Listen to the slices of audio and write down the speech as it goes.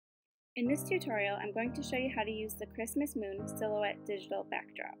In this tutorial, I'm going to show you how to use the Christmas moon silhouette digital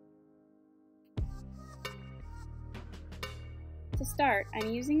backdrop. To start, I'm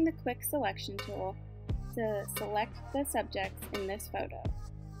using the quick selection tool to select the subjects in this photo.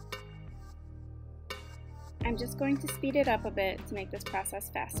 I'm just going to speed it up a bit to make this process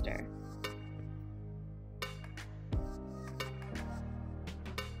faster.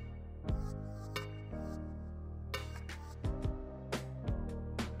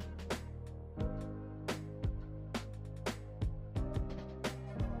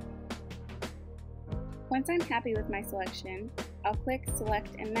 Once I'm happy with my selection, I'll click Select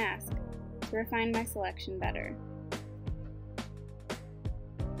and Mask to refine my selection better.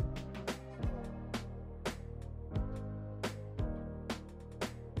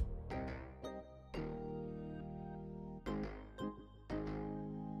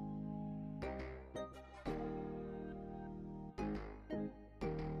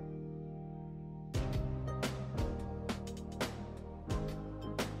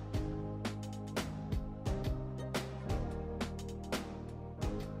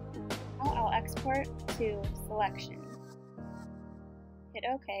 I'll export to Selection. Hit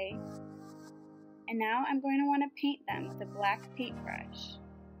OK. And now I'm going to want to paint them with a black paintbrush.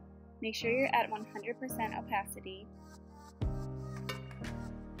 Make sure you're at 100% opacity.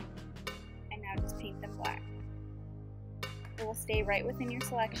 And now just paint them black. It will stay right within your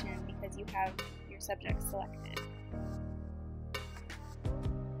selection because you have your subject selected.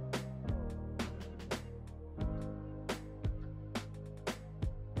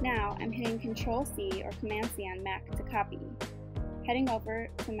 Now I'm hitting Ctrl-C or Command-C on Mac to copy, heading over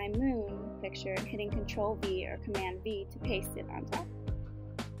to my moon picture and hitting Ctrl-V or Command-V to paste it on top.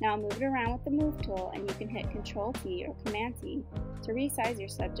 Now I'll move it around with the Move tool, and you can hit Ctrl-T or Command-T to resize your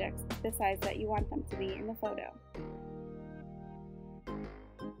subjects to the size that you want them to be in the photo.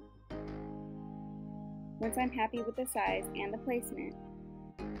 Once I'm happy with the size and the placement,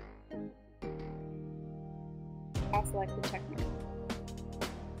 I'll select the check mark.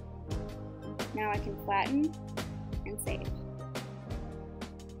 Now I can flatten and save.